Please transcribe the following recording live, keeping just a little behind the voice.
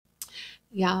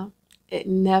Y'all, it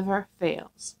never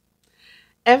fails.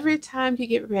 Every time you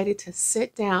get ready to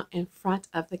sit down in front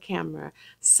of the camera,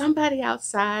 somebody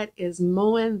outside is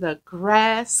mowing the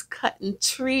grass, cutting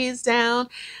trees down.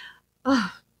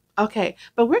 Ugh, okay,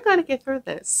 but we're going to get through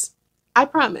this. I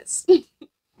promise.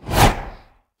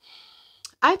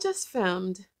 I just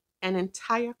filmed an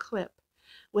entire clip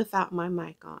without my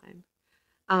mic on.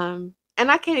 And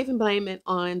I can't even blame it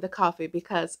on the coffee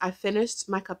because I finished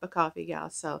my cup of coffee, y'all.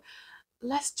 So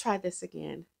let's try this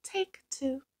again. Take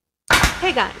two.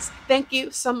 Hey guys, thank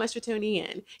you so much for tuning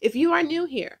in. If you are new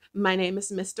here, my name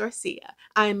is MsDorciah.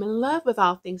 I am in love with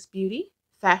all things beauty,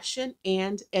 fashion,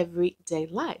 and everyday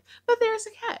life. But there's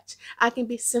a catch. I can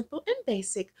be simple and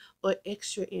basic or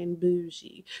extra and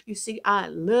bougie. You see, I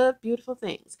love beautiful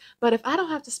things. But if I don't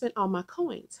have to spend all my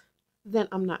coins, then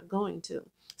I'm not going to.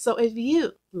 So if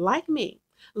you, like me,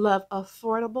 love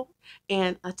affordable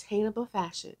and attainable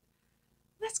fashion,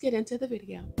 let's get into the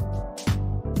video.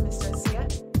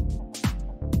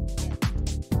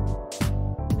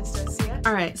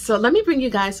 All right, so let me bring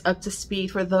you guys up to speed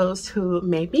for those who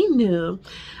may be new.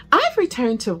 I've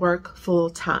returned to work full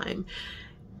time,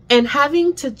 and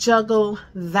having to juggle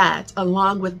that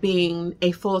along with being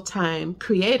a full-time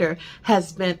creator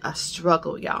has been a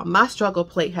struggle, y'all. My struggle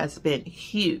plate has been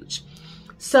huge.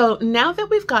 So now that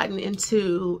we've gotten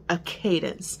into a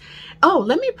cadence,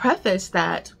 let me preface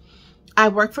that I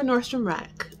work for Nordstrom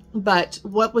Rack. But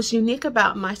what was unique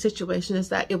about my situation is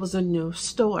that it was a new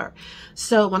store.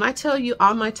 So when I tell you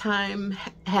all my time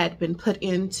had been put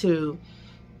into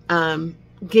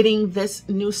getting this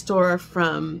new store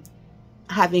from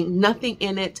having nothing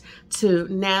in it to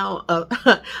now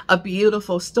a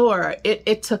beautiful store,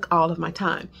 it took all of my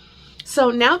time. So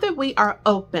now that we are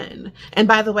open, and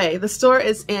by the way, the store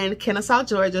is in Kennesaw,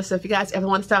 Georgia. So if you guys ever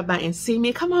want to stop by and see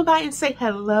me, come on by and say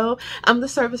hello. I'm the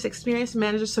service experience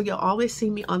manager, so you'll always see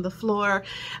me on the floor,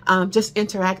 just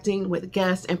interacting with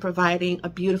guests and providing a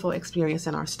beautiful experience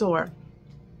in our store.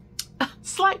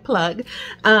 Slight plug,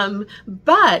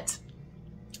 but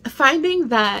finding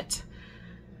that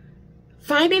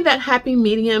happy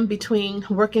medium between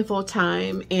working full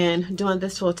time and doing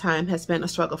this full time has been a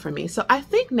struggle for me. So I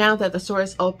think now that the store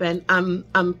is open,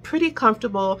 I'm pretty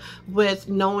comfortable with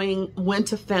knowing when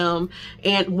to film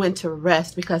and when to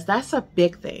rest, because that's a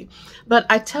big thing. But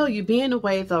I tell you, being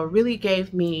away though really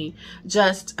gave me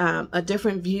just a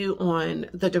different view on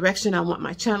the direction I want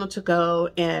my channel to go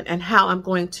and how I'm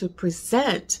going to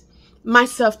present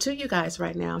myself to you guys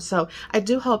right now. So I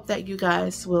do hope that you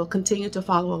guys will continue to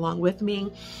follow along with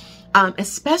me,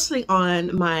 especially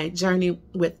on my journey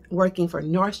with working for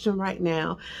Nordstrom right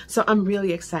now. So I'm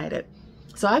really excited.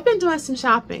 So I've been doing some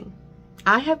shopping.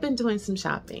 I have been doing some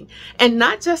shopping, and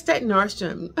not just at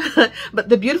Nordstrom, but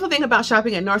the beautiful thing about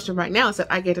shopping at Nordstrom right now is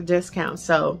that I get a discount.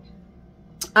 So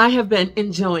I have been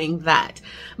enjoying that.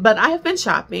 But I have been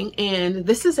shopping, and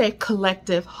this is a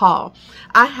collective haul.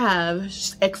 I have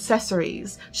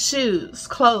accessories, shoes,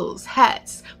 clothes,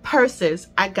 hats, purses.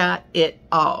 I got it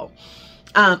all.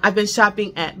 I've been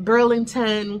shopping at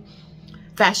Burlington,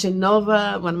 Fashion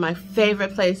Nova, one of my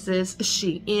favorite places,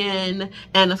 Shein,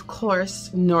 and of course,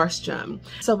 Nordstrom.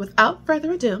 So without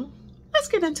further ado, let's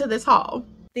get into this haul.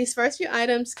 These first few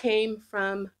items came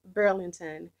from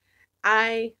Burlington.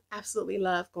 I absolutely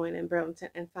love going in Burlington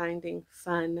and finding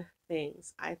fun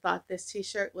things. I thought this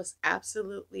t-shirt was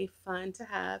absolutely fun to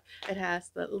have. It has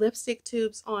the lipstick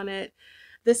tubes on it.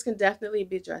 This can definitely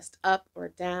be dressed up or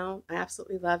down. I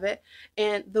absolutely love it.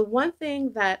 And the one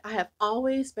thing that I have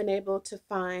always been able to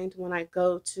find when I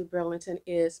go to Burlington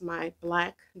is my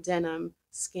black denim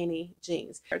skinny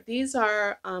jeans. These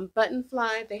are button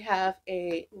fly. They have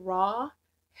a raw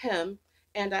hem,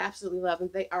 and I absolutely love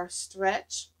them. They are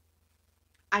stretch.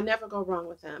 I never go wrong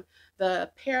with them. The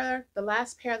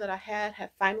last pair that I had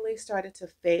have finally started to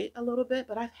fade a little bit,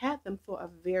 but I've had them for a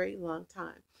very long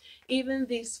time. Even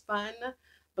these fun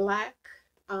black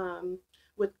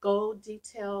with gold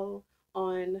detail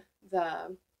on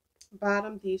the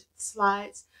bottom, these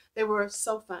slides, they were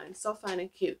so fun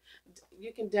and cute.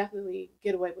 You can definitely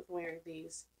get away with wearing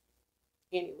these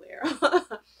anywhere.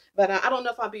 But I don't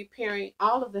know if I'll be pairing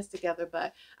all of this together,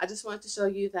 but I just wanted to show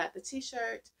you that the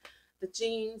t-shirt, the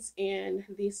jeans, and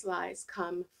these slides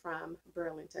come from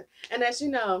Burlington. And as you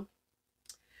know,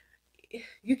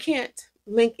 you can't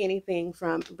link anything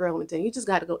from Burlington. You just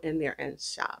got to go in there and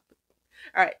shop.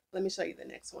 All right, let me show you the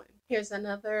next one. Here's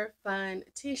another fun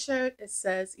t-shirt. It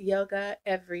says yoga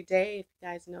every day. If you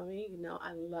guys know me, you know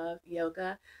I love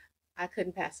yoga. I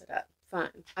couldn't pass it up. Fun.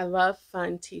 I love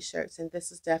fun t-shirts, and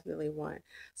this is definitely one.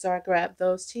 So I grabbed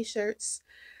those t-shirts.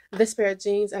 this pair of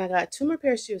jeans, and I got 2 more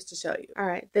pair of shoes to show you. All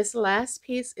right, this last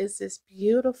piece is this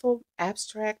beautiful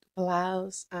abstract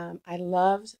blouse. I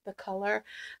loved the color.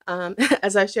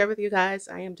 As I shared with you guys,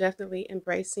 I am definitely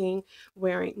embracing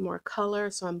wearing more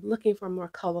color, so I'm looking for more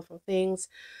colorful things.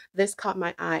 This caught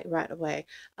my eye right away.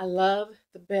 I love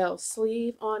the bell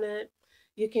sleeve on it.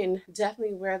 You can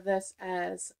definitely wear this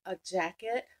as a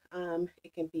jacket.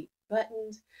 It can be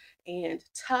buttoned and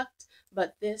tucked,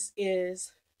 but this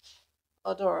is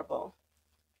adorable.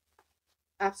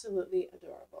 Absolutely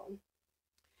adorable.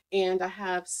 And I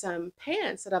have some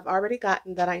pants that I've already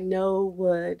gotten that I know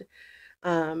would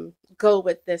go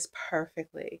with this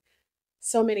perfectly.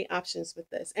 So many options with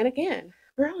this. And again,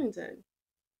 Burlington.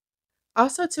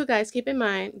 Also, too, guys, keep in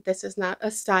mind, this is not a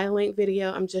styling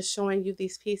video. I'm just showing you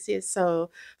these pieces.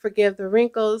 So forgive the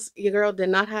wrinkles. Your girl did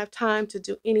not have time to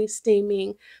do any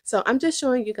steaming. So I'm just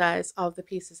showing you guys all the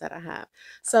pieces that I have.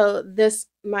 So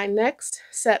my next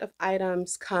set of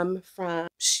items come from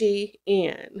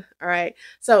Shein. All right.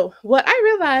 So what I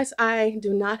realize I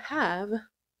do not have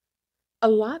a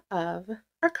lot of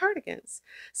are cardigans.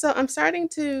 So I'm starting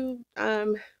to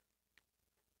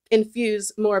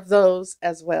infuse more of those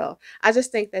as well. I just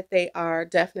think that they are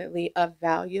definitely of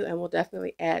value and will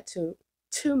definitely add to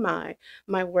my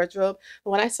wardrobe.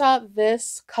 But when I saw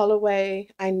this colorway,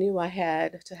 I knew I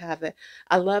had to have it.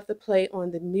 I love the play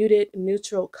on the muted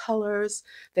neutral colors.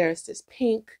 There's this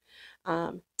pink,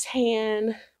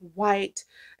 tan, white.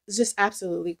 It's just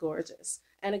absolutely gorgeous.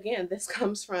 And again, this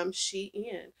comes from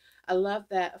Shein. I love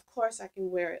that. Of course, I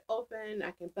can wear it open,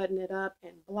 I can button it up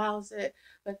and blouse it,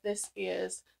 but this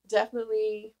is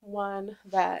definitely one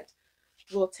that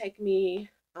will take me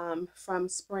from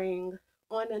spring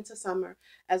on into summer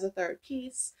as a third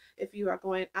piece. If you are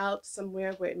going out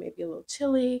somewhere where it may be a little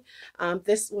chilly,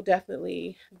 this will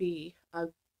definitely be a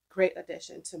great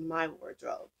addition to my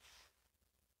wardrobe.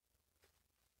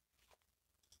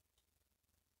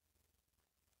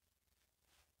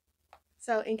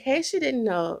 So in case you didn't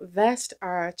know, vests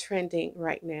are trending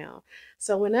right now.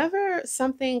 So whenever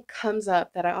something comes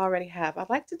up that I already have, I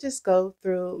like to just go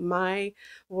through my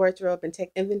wardrobe and take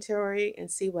inventory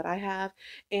and see what I have.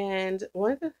 And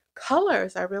one of the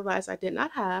colors I realized I did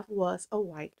not have was a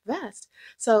white vest.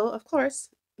 So of course,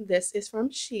 this is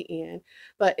from Shein,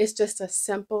 but it's just a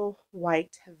simple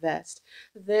white vest.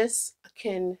 This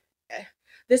can eh,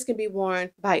 this can be worn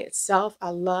by itself. I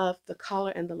love the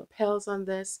collar and the lapels on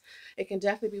this. It can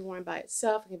definitely be worn by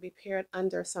itself. It can be paired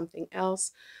under something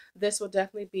else. This will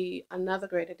definitely be another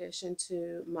great addition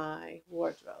to my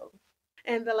wardrobe.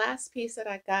 And the last piece that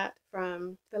I got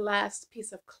from the last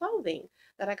piece of clothing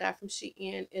that I got from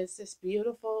Shein is this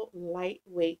beautiful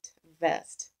lightweight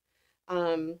vest.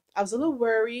 I was a little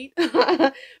worried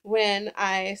when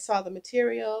I saw the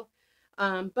material,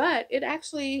 but it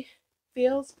actually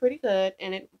feels pretty good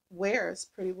and it wears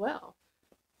pretty well.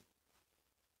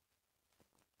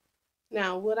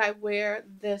 Now, would I wear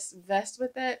this vest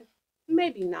with it?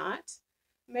 Maybe not.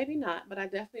 Maybe not, but I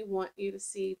definitely want you to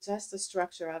see just the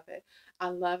structure of it. I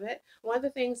love it. One of the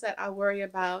things that I worry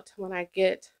about when I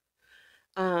get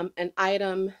an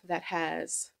item that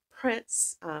has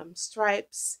prints,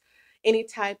 stripes, any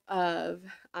type of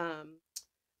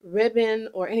ribbon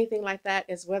or anything like that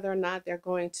is whether or not they're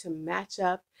going to match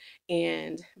up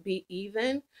and be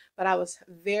even. But I was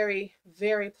very,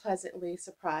 very pleasantly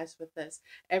surprised with this.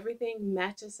 Everything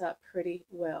matches up pretty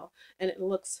well and it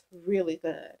looks really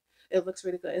good. It looks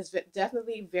really good. It's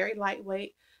definitely very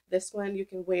lightweight. This one you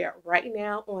can wear right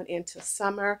now on into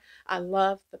summer. I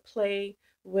love the play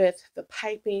with the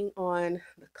piping on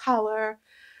the collar.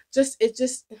 This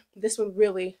one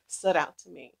really stood out to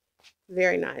me.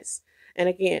 Very nice. And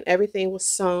again, everything was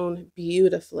sewn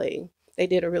beautifully. They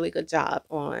did a really good job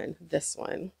on this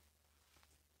one.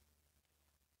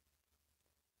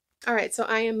 All right, so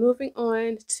I am moving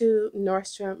on to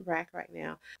Nordstrom Rack right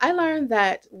now. I learned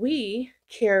that we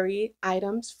carry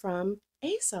items from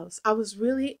ASOS. I was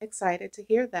really excited to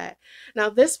hear that. Now,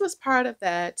 this was part of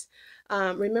that.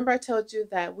 Remember, I told you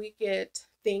that we get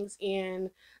things in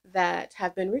that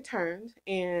have been returned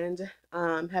and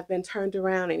have been turned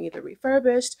around and either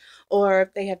refurbished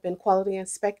or they have been quality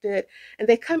inspected and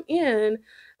they come in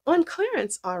on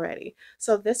clearance already.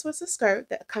 So this was a skirt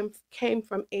that came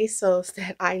from ASOS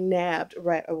that I nabbed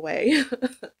right away.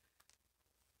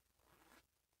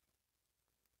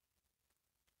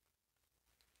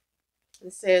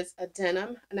 This is a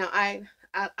denim. Now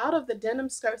out of the denim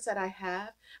skirts that I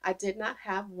have, I did not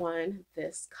have one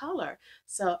this color.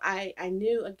 So I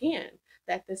knew again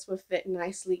that this would fit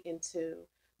nicely into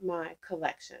my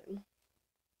collection.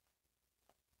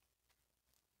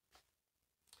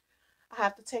 I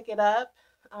have to take it up,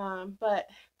 but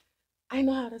I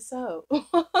know how to sew.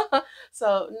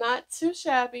 So not too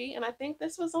shabby. And I think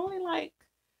this was only like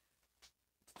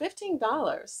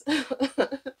 $15.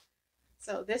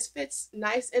 So this fits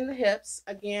nice in the hips.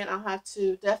 Again, I'll have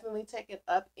to definitely take it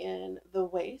up in the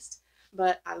waist,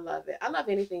 but I love it. I love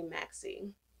anything maxi.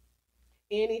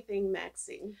 Anything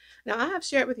maxi. Now, I have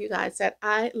shared with you guys that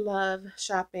I love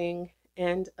shopping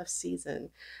end of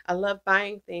season. I love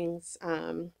buying things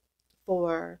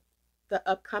for the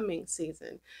upcoming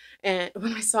season. And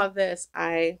when I saw this,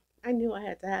 I knew I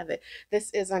had to have it. This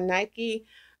is a Nike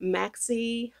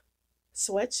maxi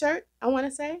sweatshirt, I want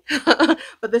to say.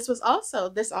 But this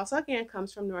also again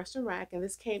comes from Nordstrom Rack, and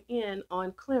this came in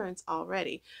on clearance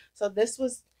already. So this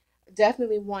was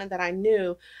definitely one that I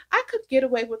knew I could get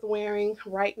away with wearing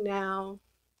right now,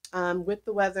 with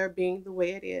the weather being the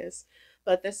way it is.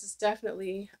 But this is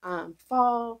definitely um,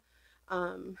 fall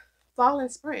and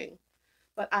spring.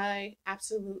 But I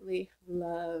absolutely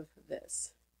love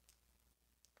this.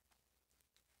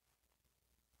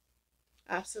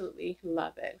 Absolutely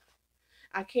love it.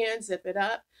 I can zip it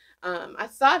up. I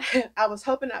thought I was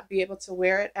hoping I'd be able to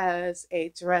wear it as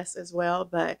a dress as well,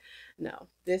 but no,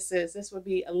 this would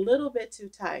be a little bit too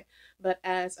tight, but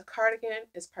as a cardigan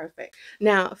is perfect.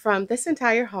 Now, from this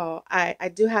entire haul,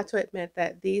 I do have to admit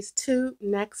that these two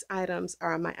next items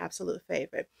are my absolute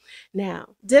favorite. Now,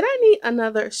 did I need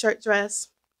another shirt dress?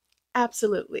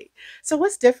 Absolutely. So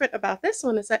what's different about this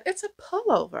one is that it's a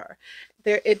pullover.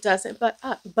 There, it doesn't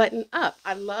button up.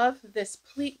 I love this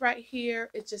pleat right here.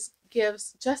 It just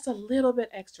gives just a little bit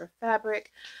extra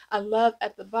fabric. I love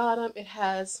at the bottom it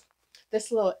has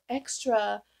this little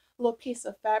extra little piece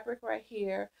of fabric right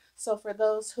here. So for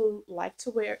those who like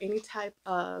to wear any type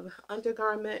of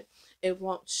undergarment, it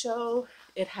won't show.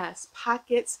 It has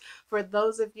pockets for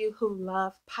those of you who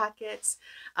love pockets.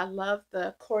 I love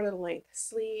the quarter length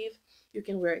sleeve. You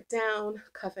can wear it down,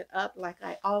 cuff it up like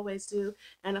I always do.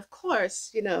 And of course,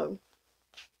 you know,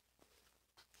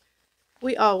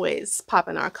 we always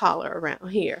popping our collar around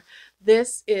here.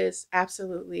 This is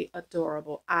absolutely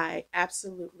adorable. I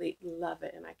absolutely love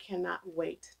it, and I cannot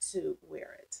wait to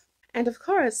wear it. And of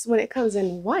course, when it comes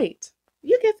in white,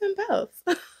 you get them both.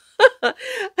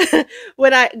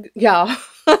 When I y'all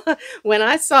when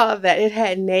I saw that it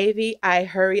had navy, I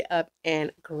hurried up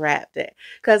and grabbed it,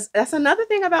 because that's another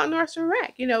thing about Nordstrom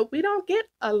Rack. You know, we don't get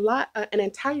a lot, an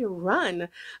entire run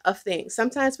of things.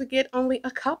 Sometimes we get only a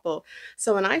couple.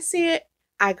 So when I see it,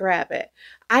 I grab it.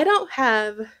 I don't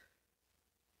have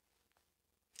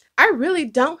I really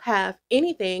don't have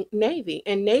anything navy,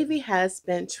 and navy has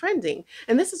been trending.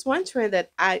 And this is one trend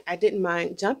that I didn't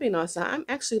mind jumping on. So I'm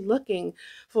actually looking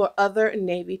for other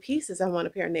navy pieces. I want a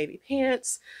pair of navy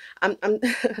pants. I'm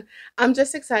I'm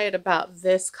just excited about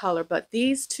this color, but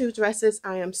these two dresses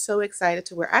I am so excited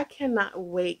to wear. I cannot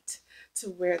wait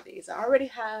to wear these. I already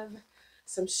have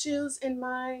some shoes in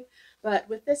mind, but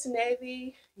with this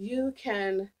navy, you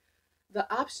can the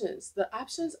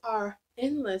options are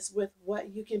endless with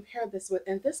what you can pair this with,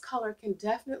 and this color can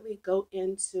definitely go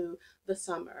into the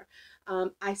summer.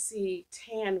 I see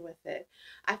tan with it.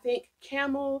 I think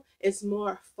camel is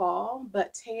more fall,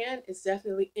 but tan is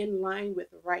definitely in line with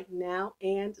right now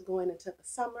and going into the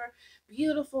summer.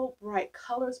 Beautiful bright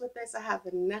colors with this. I have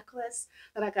the necklace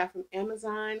that I got from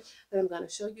Amazon that I'm going to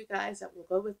show you guys that will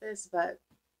go with this, but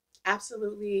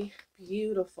absolutely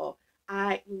beautiful.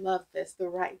 I love this, the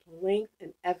right length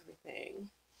and everything.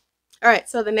 All right,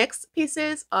 so the next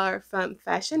pieces are from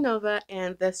Fashion Nova,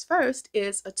 and this first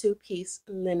is a two-piece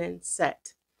linen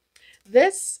set.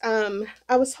 This,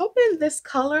 I was hoping this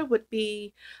color would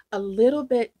be a little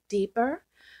bit deeper.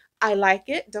 I like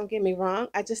it, don't get me wrong.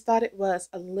 I just thought it was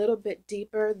a little bit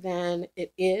deeper than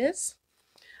it is.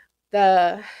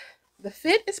 The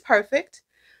fit is perfect.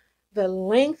 The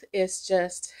length is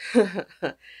just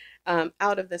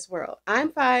out of this world.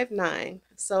 I'm 5'9",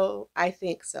 so I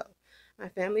think so. My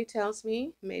family tells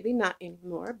me maybe not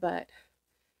anymore, but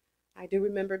I do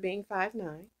remember being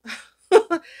 5'9".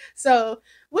 So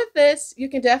with this, you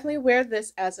can definitely wear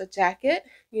this as a jacket.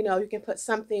 You know, you can put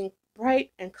something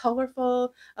bright and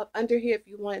colorful up under here if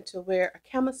you wanted to wear a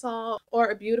camisole or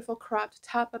a beautiful cropped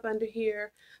top up under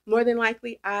here. More than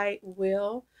likely, I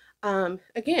will.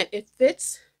 Again, it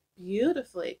fits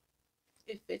beautifully.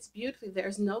 It fits beautifully.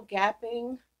 There's no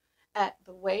gapping at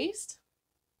the waist.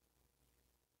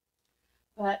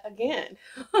 But again,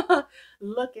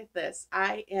 look at this.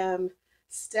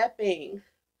 Stepping.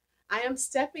 I am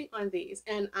stepping on these,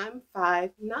 and I'm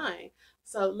 5'9".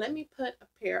 So let me put a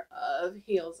pair of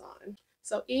heels on.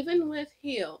 So even with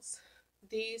heels,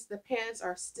 the pants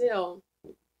are still,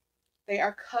 they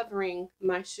are covering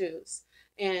my shoes.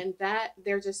 and that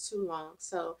they're just too long.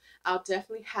 So I'll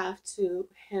definitely have to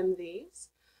hem these.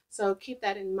 So keep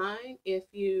that in mind if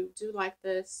you do like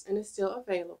this and it's still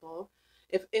available.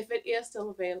 If it is still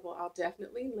available, I'll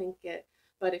definitely link it.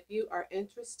 But if you are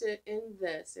interested in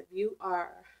this, if you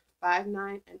are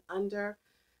 5'9" and under,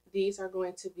 these are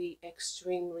going to be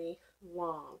extremely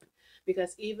long,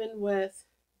 because even with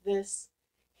this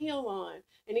heel on,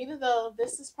 and even though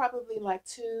this is probably like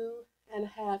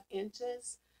 2.5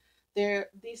 inches,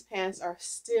 these pants are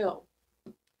still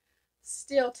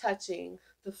touching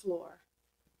the floor.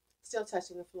 Still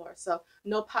touching the floor. So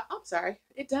no I'm sorry,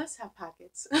 it does have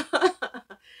pockets.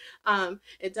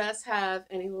 It does have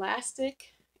an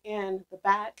elastic in the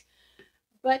back,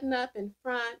 button up in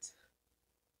front.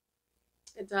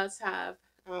 It does have,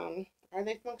 are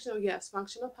they functional? Yes,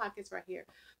 functional pockets right here.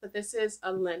 But this is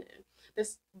a linen.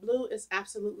 This blue is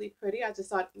absolutely pretty. I just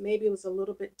thought maybe it was a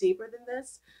little bit deeper than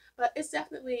this, but it's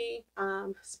definitely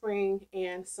spring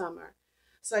and summer.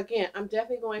 So again, I'm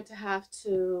definitely going to have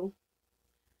to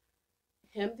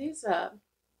hem these up.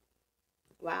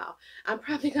 Wow, I'm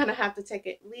probably gonna have to take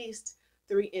at least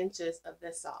 3 inches of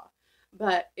this off,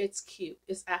 but it's cute.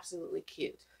 It's absolutely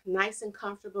cute. Nice and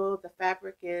comfortable. The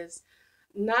fabric is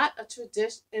not a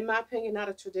tradition, in my opinion, not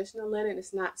a traditional linen.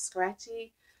 It's not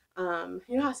scratchy. You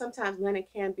know how sometimes linen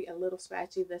can be a little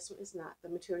scratchy. This one is not. The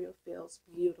material feels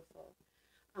beautiful,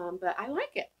 but I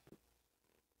like it.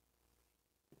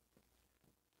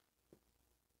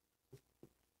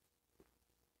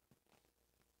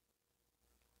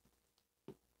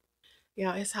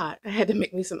 Yeah, it's hot. I had to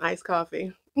make me some iced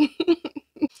coffee.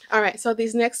 All right, so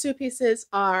these next two pieces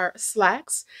are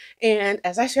slacks. And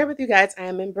as I shared with you guys, I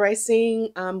am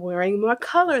embracing wearing more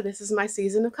color. This is my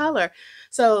season of color.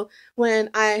 So when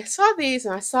I saw these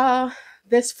and I saw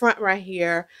this front right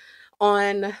here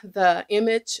on the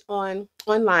image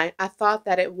online, I thought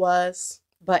that it was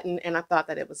button and I thought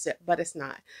that it was zip, but it's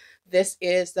not. This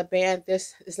is the band.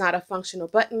 This is not a functional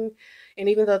button. And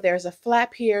even though there's a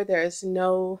flap here, there is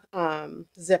no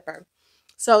zipper.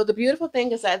 So the beautiful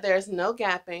thing is that there's no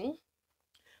gapping,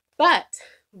 but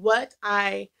what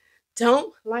I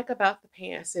don't like about the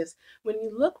pants is when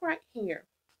you look right here,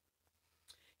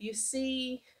 you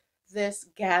see this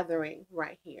gathering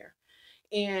right here.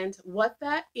 And what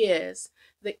that is,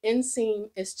 the inseam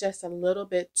is just a little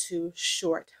bit too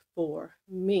short for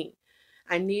me.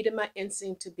 I needed my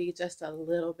inseam to be just a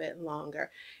little bit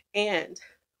longer. And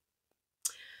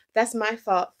that's my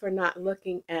fault for not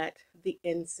looking at the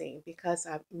inseam, because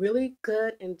I'm really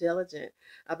good and diligent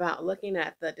about looking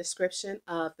at the description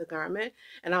of the garment,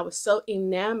 and I was so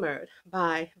enamored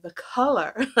by the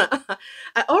color.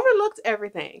 I overlooked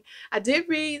everything. I did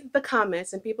read the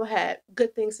comments and people had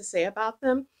good things to say about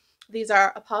them. These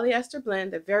are a polyester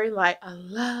blend. They're very light. I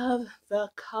love the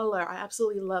color. I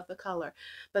absolutely love the color.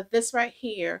 But this right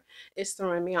here is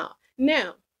throwing me off.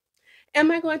 Now,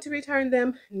 am I going to return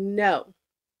them? No.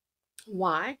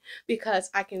 Why? Because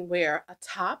I can wear a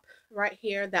top right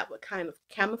here that would kind of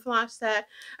camouflage that.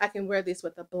 I can wear these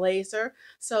with a blazer.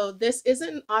 So this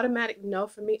isn't an automatic no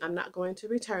for me. I'm not going to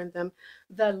return them.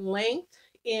 The length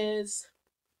is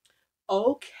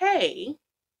okay.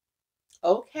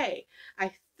 Okay.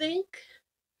 I think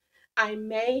I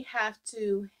may have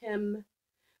to hem,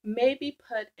 maybe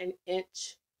put an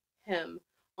inch hem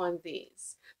on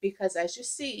these, because as you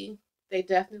see, they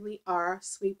definitely are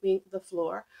sweeping the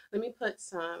floor. Let me put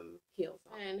some heels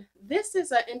on. And this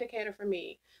is an indicator for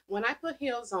me. When I put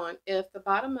heels on, if the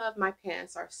bottom of my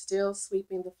pants are still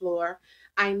sweeping the floor,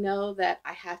 I know that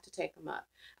I have to take them up.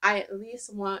 I at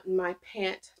least want my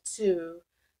pant to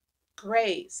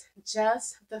graze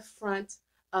just the front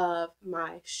of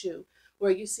my shoe,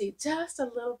 where you see just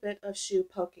a little bit of shoe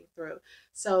poking through.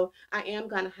 So I am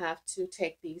going to have to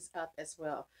take these up as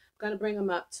well. I'm going to bring them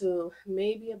up to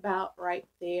maybe about right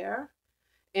there,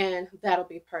 and that'll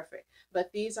be perfect.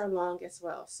 But these are long as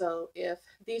well. So if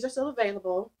these are still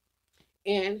available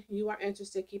and you are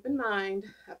interested, keep in mind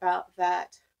about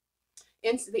that. The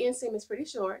inseam is pretty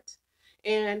short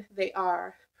and they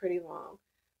are pretty long.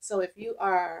 So if you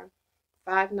are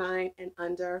 5'9" and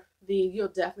under, you'll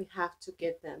definitely have to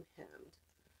get them hemmed.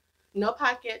 No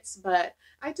pockets, but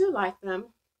I do like them.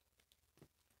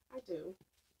 I do.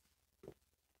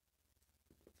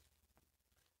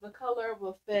 The color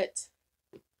will fit.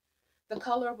 The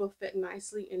color will fit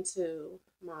nicely into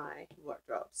my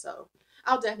wardrobe, so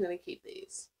I'll definitely keep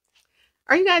these.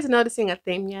 Are you guys noticing a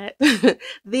theme yet?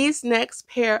 These next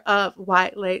pair of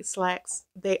wide leg slacks,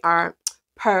 they are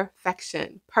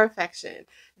perfection. Perfection.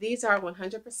 These are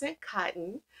 100%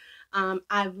 cotton.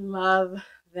 I love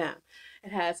them.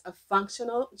 It has a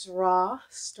functional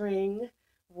drawstring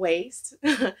waist.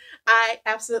 I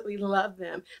absolutely love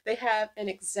them. They have an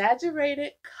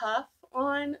exaggerated cuff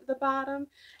on the bottom.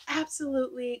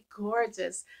 Absolutely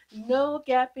gorgeous. No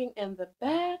gapping in the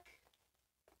back.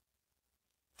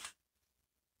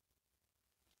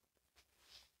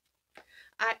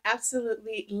 I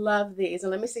absolutely love these.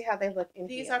 And let me see how they look in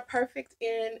These heels. Are perfect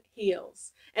in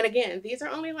heels. And again, these are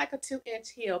only like a 2-inch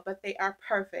heel, but they are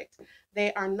perfect.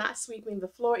 They are not sweeping the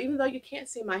floor. Even though you can't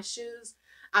see my shoes,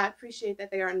 I appreciate that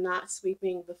they are not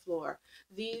sweeping the floor.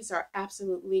 These are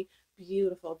absolutely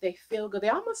beautiful. They feel good. They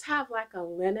almost have like a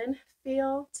linen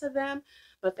feel to them,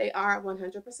 but they are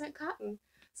 100% cotton.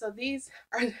 So these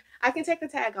are, I can take the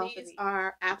tag off. These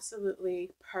are absolutely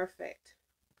perfect.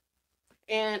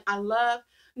 And I love,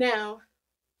 now,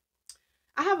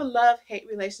 I have a love-hate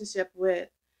relationship with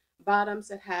bottoms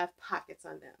that have pockets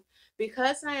on them.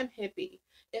 Because I am hippie,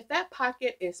 if that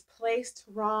pocket is placed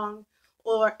wrong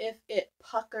or if it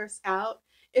puckers out,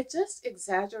 it just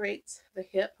exaggerates the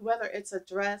hip, whether it's a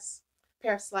dress,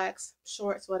 pair of slacks,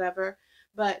 shorts, whatever.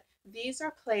 But these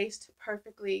are placed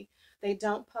perfectly. They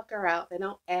don't pucker out. They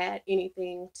don't add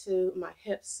anything to my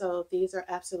hips. So these are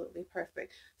absolutely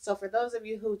perfect. So for those of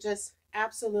you who just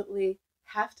absolutely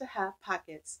have to have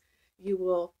pockets, you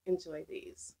will enjoy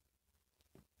these.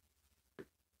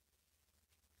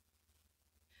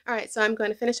 All right, so I'm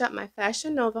going to finish up my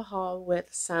Fashion Nova haul with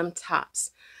some tops.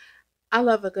 I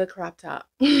love a good crop top.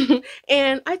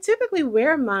 And I typically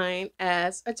wear mine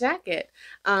as a jacket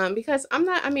because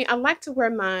I like to wear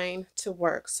mine to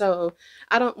work. So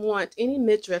I don't want any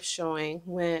midriff showing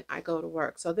when I go to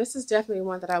work. So this is definitely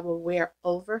one that I will wear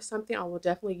over something. I will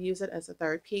definitely use it as a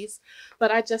third piece.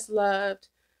 But I just loved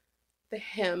the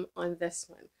hem on this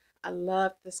one. I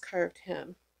love this curved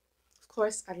hem. Of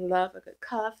course, I love a good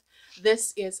cuff.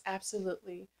 This is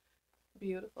absolutely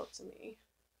beautiful to me.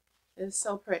 It's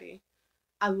so pretty.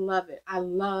 I love it. I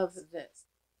love this.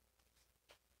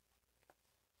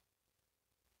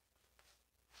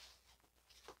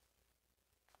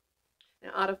 Now,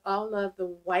 out of all of the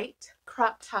white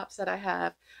crop tops that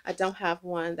I don't have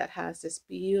one that has this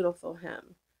beautiful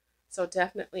hem. So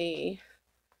definitely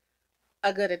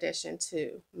a good addition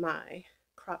to my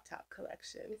crop top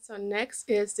collection. So next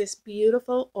is this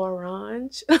beautiful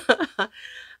orange. Can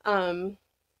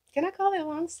I call it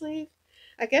long sleeve?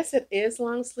 I guess it is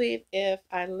long sleeve if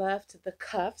I left the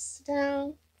cuffs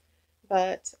down,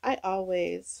 but I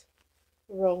always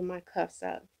roll my cuffs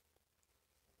up.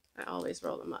 I always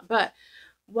roll them up. But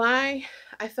why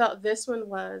I felt this one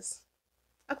was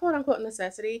a quote unquote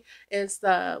necessity is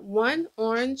the one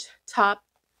orange top,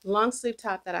 long sleeve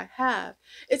top that I have.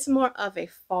 It's more of a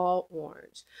fall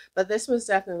orange, but this was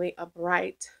definitely a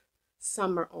bright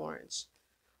summer orange,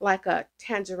 like a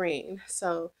tangerine.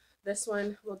 So this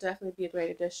one will definitely be a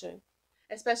great addition,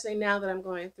 especially now that I'm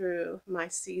going through my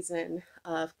season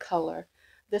of color.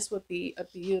 This would be a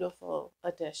beautiful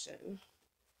addition.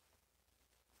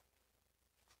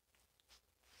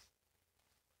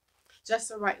 Just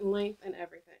the right length and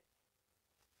everything.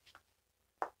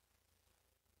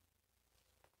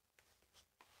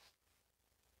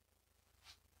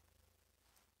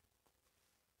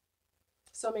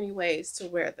 So many ways to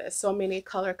wear this, so many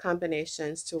color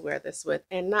combinations to wear this with,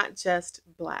 and not just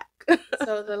black.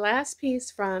 So the last piece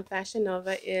from Fashion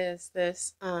Nova is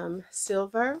this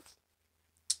silver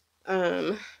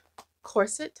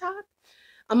corset top.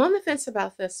 I'm on the fence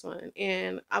about this one,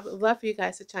 and I would love for you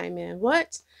guys to chime in.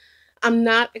 What I'm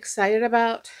not excited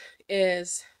about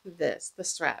is the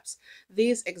straps.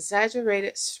 These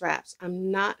exaggerated straps. I'm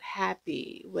not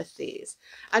happy with these.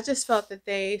 I just felt that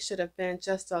they should have been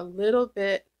just a little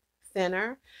bit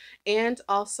thinner. And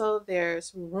also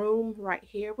there's room right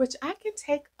here, which I can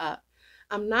take up.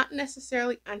 I'm not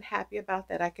necessarily unhappy about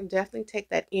that. I can definitely take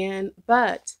that in,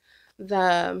 but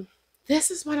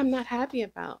this is what I'm not happy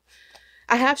about.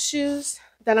 I have shoes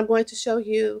that I'm going to show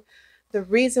you the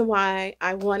reason why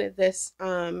I wanted this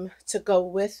to go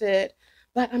with it,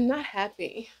 but I'm not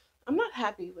happy. I'm not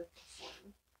happy with this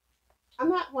one. I'm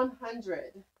not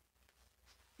 100%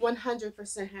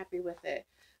 happy with it.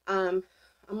 I'm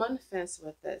on the fence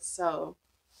with it, so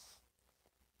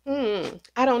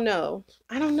I don't know.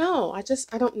 I don't know. I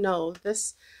don't know.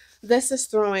 This is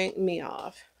throwing me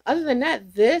off. Other than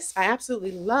that, this I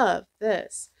absolutely love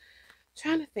this. I'm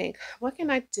trying to think, what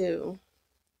can I do?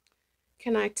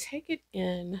 Can I take it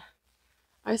in?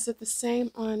 Is it the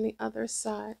same on the other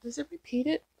side? Does it repeat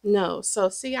it? No. So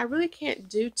see, I really can't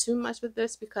do too much with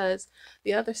this because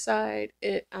the other side,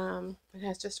 it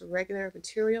has just a regular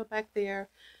material back there.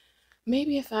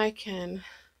 Maybe if I can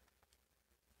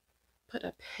put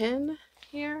a pin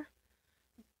here,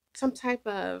 some type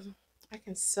of, I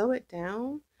can sew it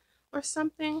down, or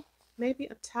something. Maybe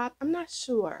a top. I'm not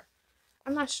sure.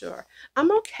 I'm not sure.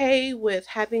 I'm okay with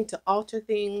having to alter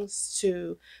things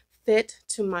to fit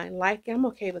to my liking. I'm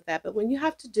okay with that. But when you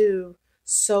have to do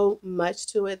so much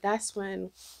to it, that's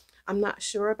when I'm not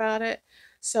sure about it.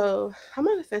 So I'm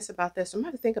on the fence about this. I'm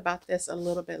going to think about this a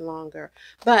little bit longer.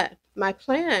 But my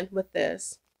plan with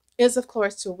this is, of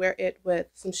course, to wear it with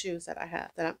some shoes that I have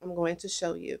that I'm going to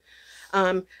show you.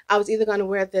 I was either going to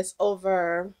wear this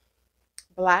over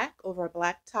over a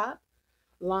black top,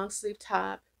 long sleeve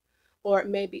top, or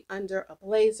maybe under a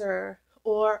blazer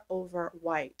or over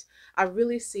white. I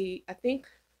think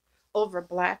over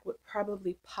black would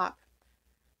probably pop.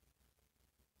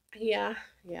 Yeah,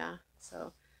 yeah.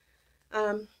 So,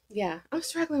 yeah, I'm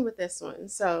struggling with this one.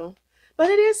 So, but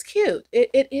it is cute.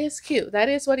 It is cute. That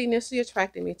is what initially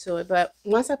attracted me to it. But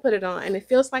once I put it on, and it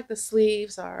feels like the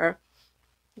sleeves are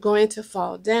going to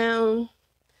fall down,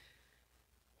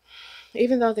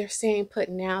 even though they're staying put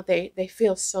now, they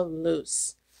feel so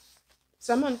loose.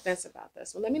 So I'm on the fence about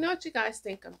this one. Let me know what you guys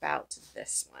think about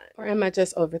this one. Or am I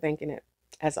just overthinking it,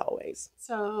 as always?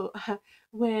 So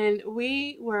when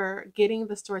we were getting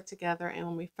the store together and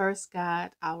when we first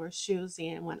got our shoes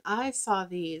in, when I saw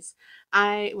these,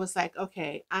 I was like,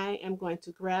 okay, I am going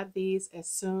to grab these as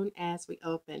soon as we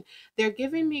open. They're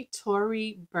giving me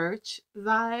Tory Burch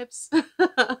vibes.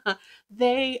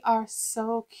 They are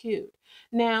so cute.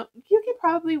 Now, you can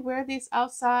probably wear these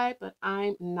outside, but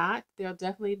I'm not. They'll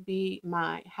definitely be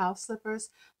my house slippers,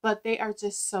 but they are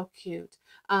just so cute.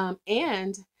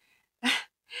 And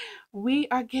we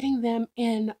are getting them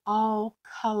in all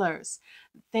colors.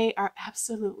 They are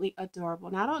absolutely adorable.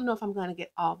 Now, I don't know if I'm going to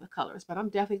get all the colors, but I'm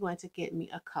definitely going to get me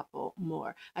a couple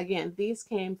more. Again, these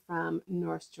came from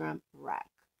Nordstrom Rack.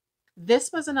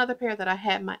 This was another pair that I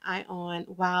had my eye on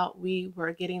while we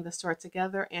were getting the store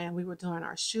together and we were doing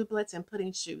our shoe blitz and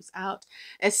putting shoes out.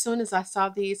 As soon as I saw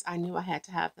these, I knew I had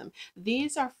to have them.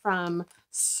 These are from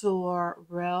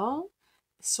Sorel.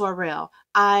 Sorel.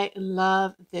 I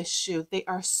love this shoe. They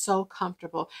are so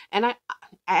comfortable. And I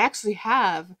actually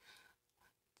have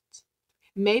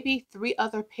maybe 3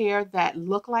 other pair that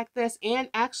look like this, and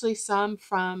actually some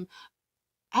from,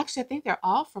 actually I think they're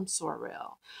all from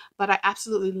Sorel. But I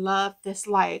absolutely love this,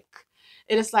 like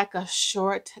it is like a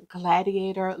short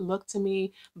gladiator look to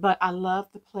me, but I love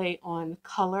the play on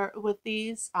color with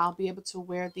these. I'll be able to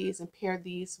wear these and pair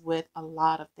these with a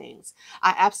lot of things.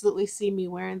 I absolutely see me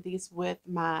wearing these with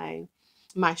my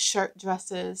shirt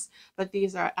dresses, but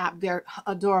these are, they're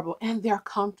adorable and they're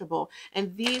comfortable.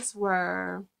 And these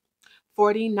were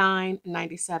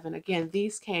 $49.97. Again,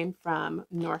 these came from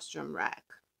Nordstrom Rack.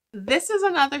 This is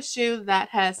another shoe that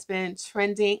has been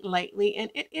trending lately,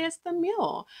 and it is the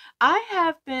mule. I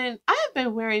have been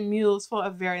wearing mules for a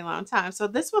very long time. So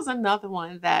this was another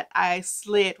one that I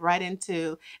slid right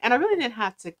into, and I really didn't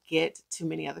have to get too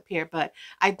many other pair, but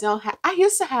I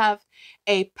used to have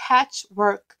a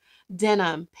patchwork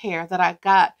denim pair that I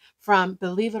got from,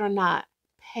 believe it or not,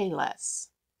 Payless.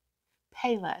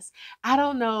 Payless. I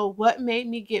don't know what made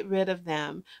me get rid of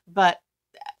them, but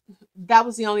that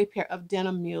was the only pair of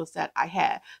denim mules that I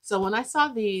had. So when I saw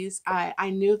these, I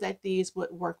knew that these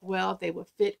would work well. They would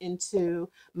fit into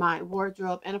my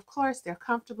wardrobe. And of course, they're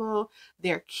comfortable,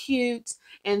 they're cute.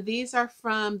 And these are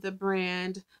from the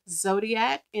brand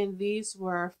Zodiac, and these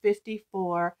were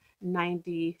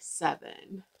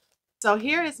 $54.97. So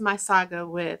here is my saga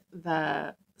with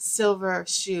the silver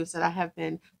shoes that I have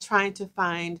been trying to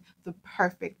find the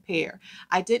perfect pair.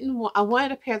 I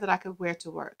wanted a pair that I could wear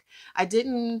to work.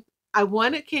 I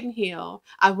wanted kitten heel.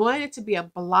 I wanted it to be a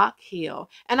block heel.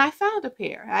 And I found a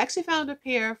pair. I actually found a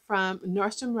pair from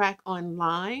Nordstrom Rack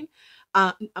online.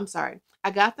 I'm sorry. I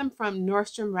got them from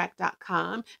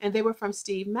NordstromRack.com, and they were from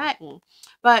Steve Madden.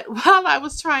 But while I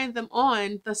was trying them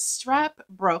on, the strap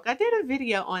broke. I did a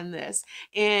video on this,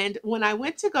 and when I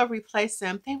went to go replace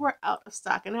them, they were out of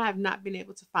stock, and I have not been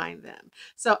able to find them.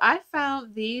 So I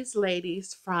found these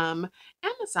ladies from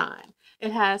Amazon.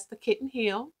 It has the kitten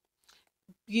heel,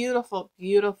 beautiful,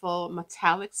 beautiful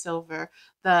metallic silver.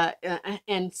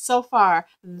 And so far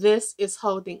this is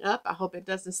holding up. I hope it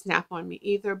doesn't snap on me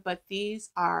either, but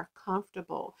these are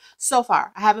comfortable so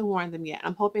far. I haven't worn them yet.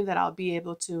 I'm hoping that I'll be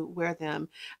able to wear them,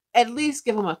 at least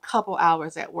give them a couple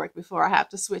hours at work before I have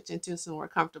to switch into some more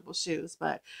comfortable shoes.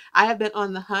 But I have been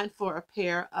on the hunt for a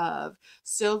pair of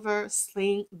silver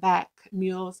slingback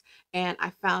mules, and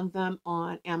I found them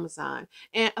on Amazon.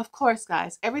 And of course,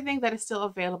 guys, everything that is still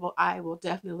available, I will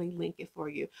definitely link it for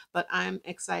you. But I'm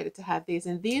excited to have these.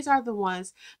 And these are the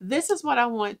ones, this is what I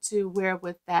want to wear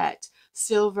with that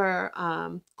silver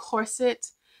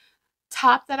corset.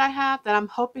 top that I have that I'm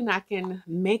hoping I can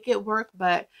make it work,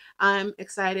 but I'm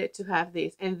excited to have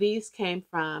these. And these came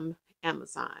from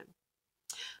Amazon.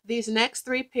 These next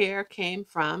three pair came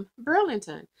from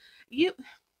Burlington. You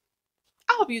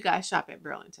I hope you guys shop at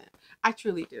Burlington. I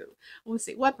truly do. Let's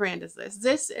see. What brand is this?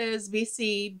 This is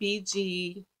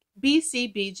BCBG.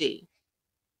 BCBG.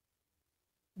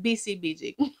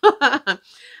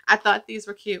 I thought these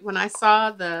were cute. When I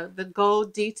saw the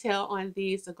gold detail on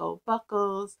these, the gold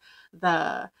buckles,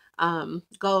 the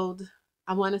gold,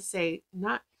 I want to say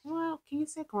not, well, can you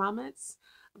say grommets?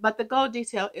 But the gold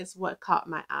detail is what caught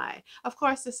my eye. Of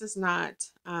course, this is not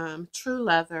true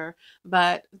leather,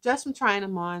 but just from trying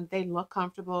them on, they look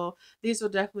comfortable. These will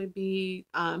definitely be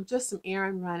just some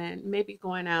errand running, maybe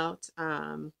going out,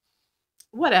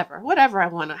 whatever I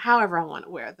want to, however I want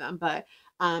to wear them. But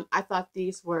I thought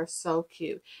these were so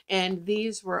cute. And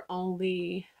these were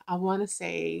only, I want to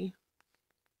say,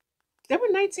 they were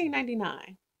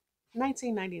 $19.99.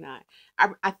 $19.99.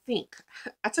 I think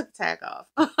I took the tag off.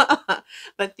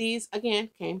 But these again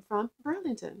came from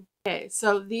Burlington. Okay,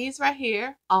 so these right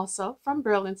here also from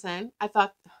Burlington. I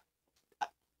thought,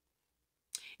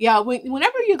 yeah,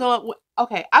 whenever you go,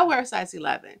 okay, I wear a size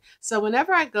 11. So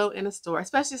whenever I go in a store,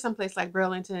 especially someplace like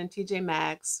Burlington, TJ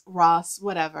Maxx, Ross,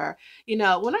 whatever, you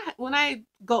know, when I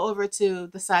go over to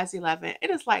the size 11, it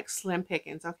is like slim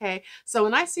pickings, okay? So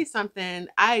when I see something,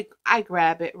 I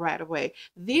grab it right away.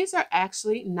 These are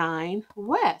actually 9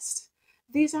 West.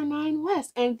 These are 9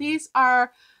 West, and these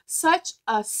are such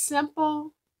a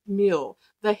simple mule.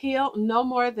 The heel no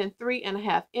more than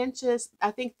 3.5 inches.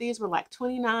 I think these were like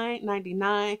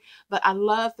 $29.99, but I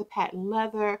love the patent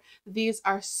leather. These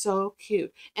are so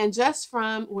cute, and just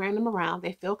from wearing them around,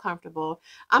 they feel comfortable.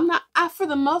 For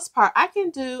the most part, I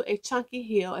can do a chunky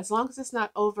heel as long as it's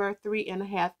not over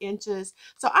 3.5 inches.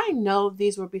 So I know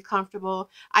these will be comfortable.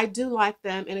 I do like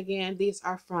them, and again, these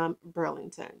are from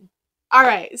Burlington. All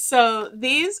right, so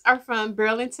these are from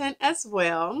Burlington as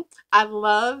well. I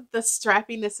love the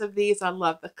strappiness of these. I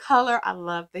love the color. I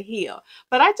love the heel.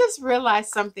 But I just realized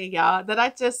something, y'all,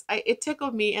 that it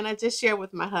tickled me, and I just shared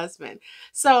with my husband.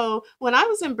 So when I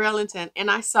was in Burlington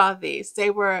and I saw these, they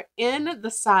were in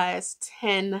the size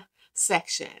 10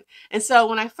 section. And so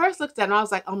when I first looked at them, I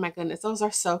was like, oh my goodness, those are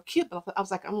so cute. But I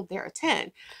was like, oh, they're a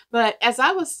 10. But as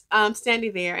I was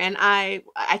standing there and I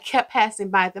kept passing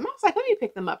by them, I was like, let me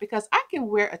pick them up because I can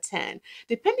wear a 10.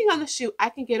 Depending on the shoe, I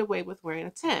can get away with wearing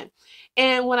a 10.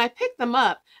 And when I picked them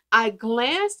up, I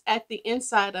glanced at the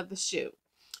inside of the shoe.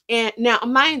 And now,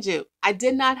 mind you, I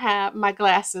did not have my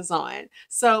glasses on.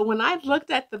 So when I looked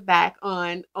at the back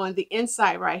on the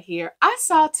inside right here, I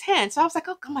saw 10. So I was like,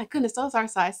 oh my goodness, those are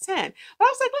size 10. But I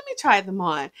was like, let me try them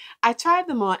on. I tried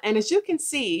them on, and as you can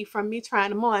see from me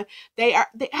trying them on, they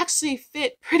actually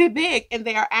fit pretty big, and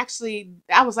they are actually,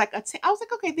 I was like, I was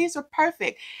like, okay, these are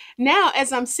perfect. Now,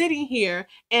 as I'm sitting here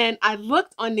and I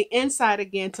looked on the inside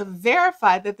again to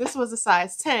verify that this was a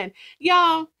size 10,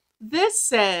 y'all, this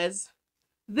says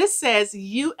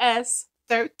US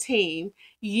 13,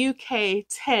 UK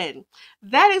 10.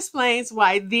 That explains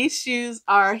why these shoes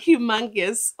are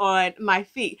humongous on my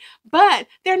feet, but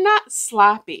they're not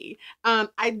sloppy.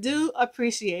 I do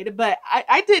appreciate it, but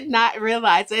I did not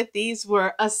realize that these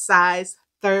were a size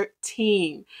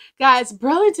 13. Guys,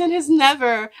 Burlington has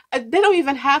never, they don't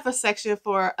even have a section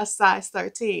for a size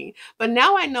 13. But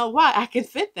now I know why. I can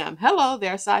fit them. Hello,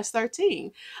 they're size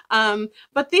 13.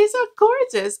 But these are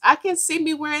gorgeous. I can see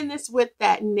me wearing this with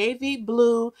that navy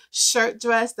blue shirt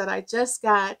dress that I just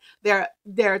got.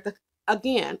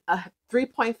 Again, a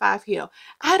 3.5 heel.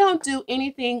 I don't do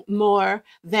anything more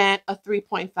than a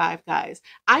 3.5, guys.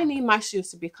 I need my shoes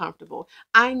to be comfortable.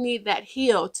 I need that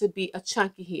heel to be a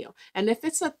chunky heel. And if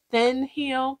it's a thin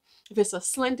heel, if it's a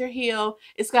slender heel,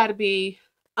 it's got to be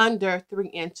under 3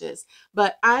 inches.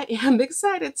 But I am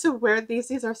excited to wear these.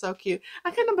 These are so cute.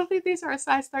 I cannot believe these are a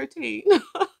size 13.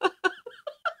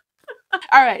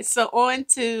 All right, so on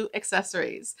to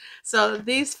accessories. So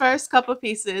these first couple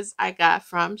pieces I got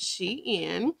from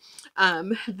Shein.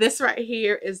 This right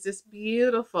here is this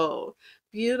beautiful,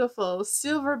 beautiful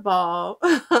silver ball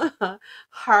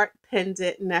heart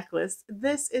pendant necklace.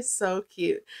 This is so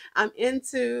cute. I'm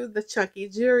into the chunky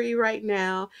jewelry right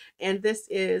now, and this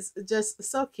is just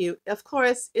so cute. Of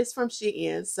course, it's from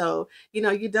Shein, so you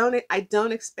know I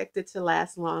don't expect it to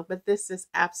last long, but this is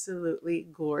absolutely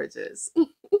gorgeous.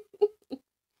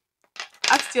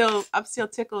 I'm still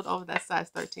tickled over that size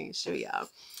 13 shoe, y'all.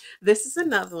 This is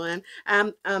another one.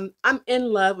 I'm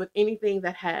in love with anything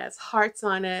that has hearts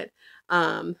on it.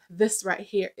 This right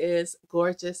here is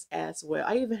gorgeous as well.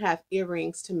 I even have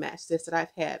earrings to match this that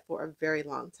I've had for a very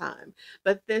long time.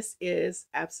 But this is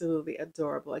absolutely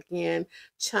adorable. Again,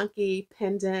 chunky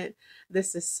pendant.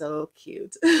 This is so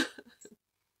cute.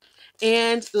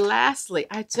 And lastly,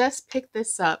 I just picked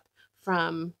this up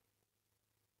from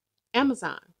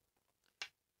Amazon.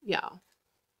 Y'all,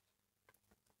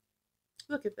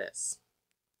 look at this.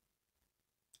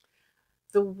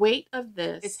 The weight of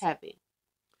this is heavy.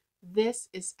 This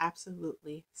is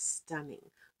absolutely stunning.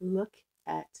 Look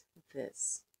at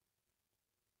this.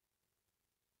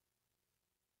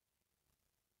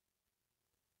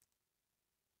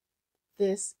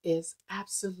 This is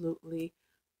absolutely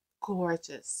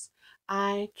gorgeous.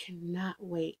 I cannot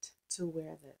wait to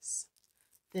wear this.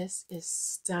 This is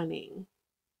stunning.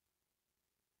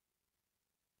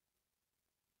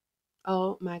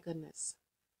 Oh my goodness.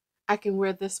 I can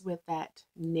wear this with that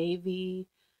navy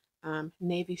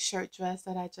shirt dress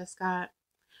that I just got.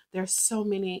 There's so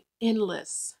many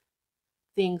endless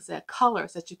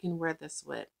colors that you can wear this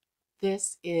with.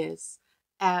 This is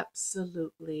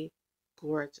absolutely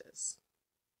gorgeous.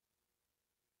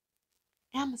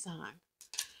 Amazon.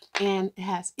 And it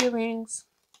has earrings.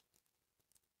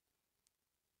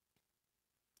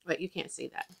 But you can't see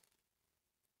that.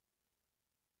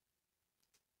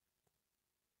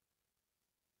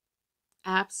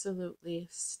 Absolutely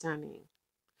stunning.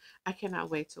 I cannot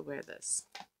wait to wear this.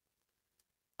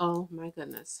 Oh my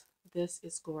goodness. This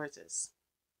is gorgeous.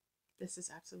 This is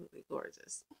absolutely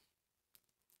gorgeous.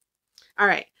 All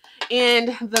right.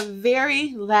 And the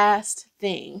very last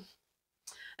thing,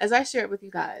 as I shared with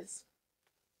you guys,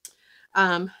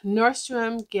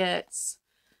 Nordstrom gets,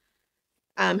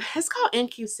 it's called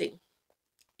NQC.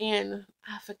 And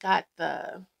I forgot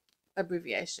the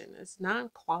abbreviation. It's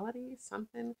non-quality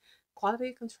something,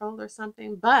 quality control or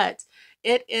something. But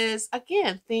it is,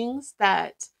 again, things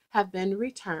that have been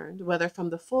returned, whether from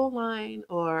the full line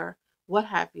or what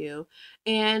have you,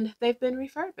 and they've been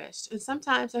refurbished. And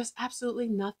sometimes there's absolutely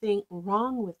nothing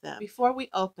wrong with them. Before we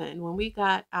opened, when we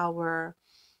got our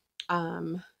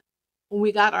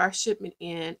shipment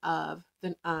in of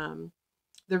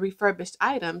the refurbished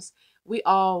items, we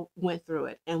all went through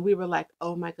it and we were like,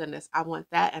 oh my goodness, I want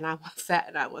that and I want that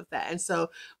and I want that. And so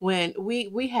when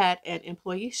we had an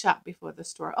employee shop before the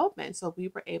store opened, so we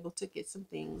were able to get some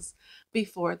things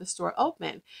before the store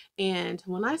opened. And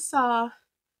when I saw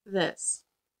this,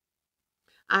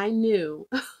 I knew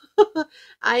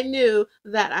I knew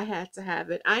that I had to have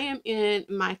it. I am in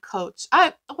my Coach.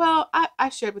 I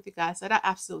shared with you guys that I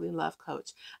absolutely love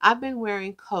Coach. I've been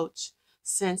wearing Coach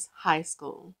since high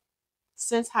school.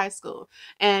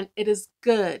 And it is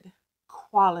good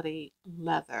quality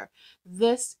leather.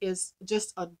 This is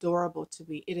just adorable to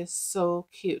me. It is so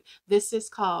cute. This is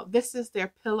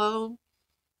their pillow.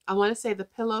 I want to say the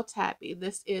pillow tabby.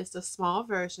 This is the small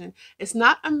version. It's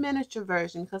not a miniature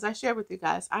version because I shared with you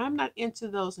guys, I'm not into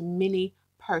those mini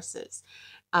purses.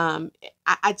 I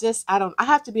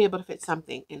have to be able to fit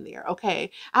something in there.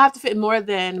 Okay. I have to fit more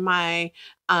than my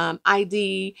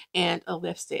ID and a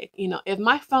lipstick. You know, if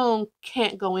my phone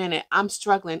can't go in it, I'm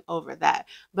struggling over that.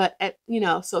 But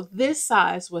so this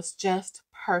size was just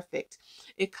perfect.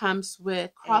 It comes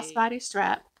with crossbody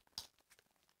strap.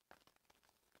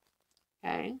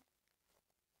 Okay.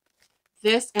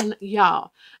 This, and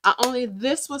y'all,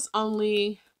 this was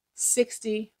only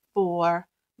 $64.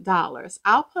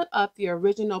 I'll put up the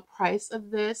original price of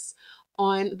this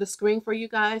on the screen for you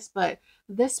guys, but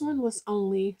this one was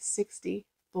only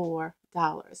 $64.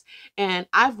 And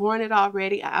I've worn it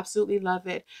already. I absolutely love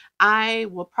it. I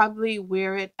will probably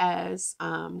wear it as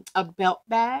a belt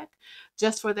bag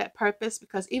just for that purpose,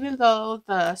 because even though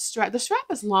the strap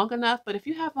is long enough, but if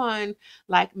you have on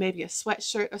like maybe a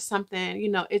sweatshirt or something,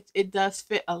 it does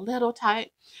fit a little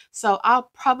tight. So I'll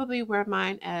probably wear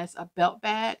mine as a belt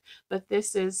bag, but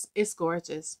it's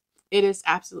gorgeous. It is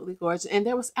absolutely gorgeous. And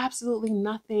there was absolutely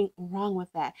nothing wrong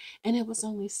with that. And it was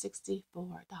only $64.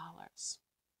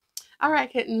 All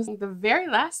right, kittens. The very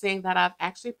last thing that I've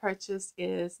actually purchased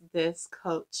is this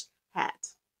Coach hat.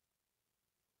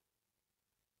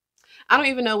 I don't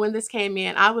even know when this came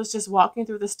in. I was just walking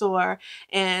through the store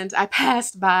and I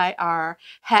passed by our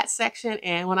hat section,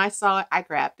 and when I saw it, I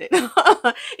grabbed it.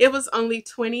 It was only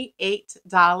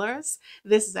 $28.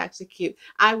 This is actually cute.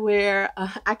 I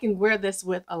can wear this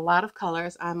with a lot of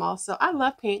colors. I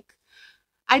love pink.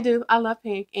 I do. I love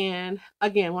pink. And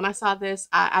again, when I saw this,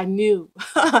 I knew,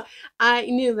 I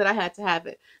knew that I had to have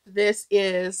it. This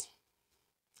is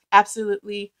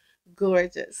absolutely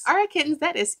gorgeous. All right, kittens,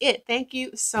 that is it. Thank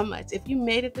you so much. If you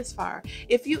made it this far,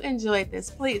 if you enjoyed this,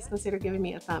 please consider giving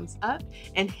me a thumbs up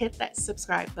and hit that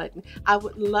subscribe button. I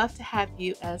would love to have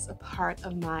you as a part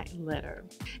of my litter.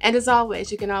 And as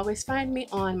always, you can always find me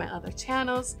on my other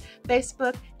channels,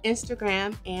 Facebook,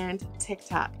 Instagram, and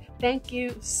TikTok. Thank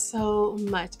you so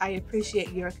much. I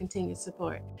appreciate your continued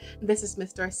support. This is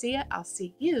MsDorciah. I'll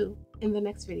see you in the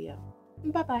next video.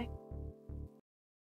 Bye-bye.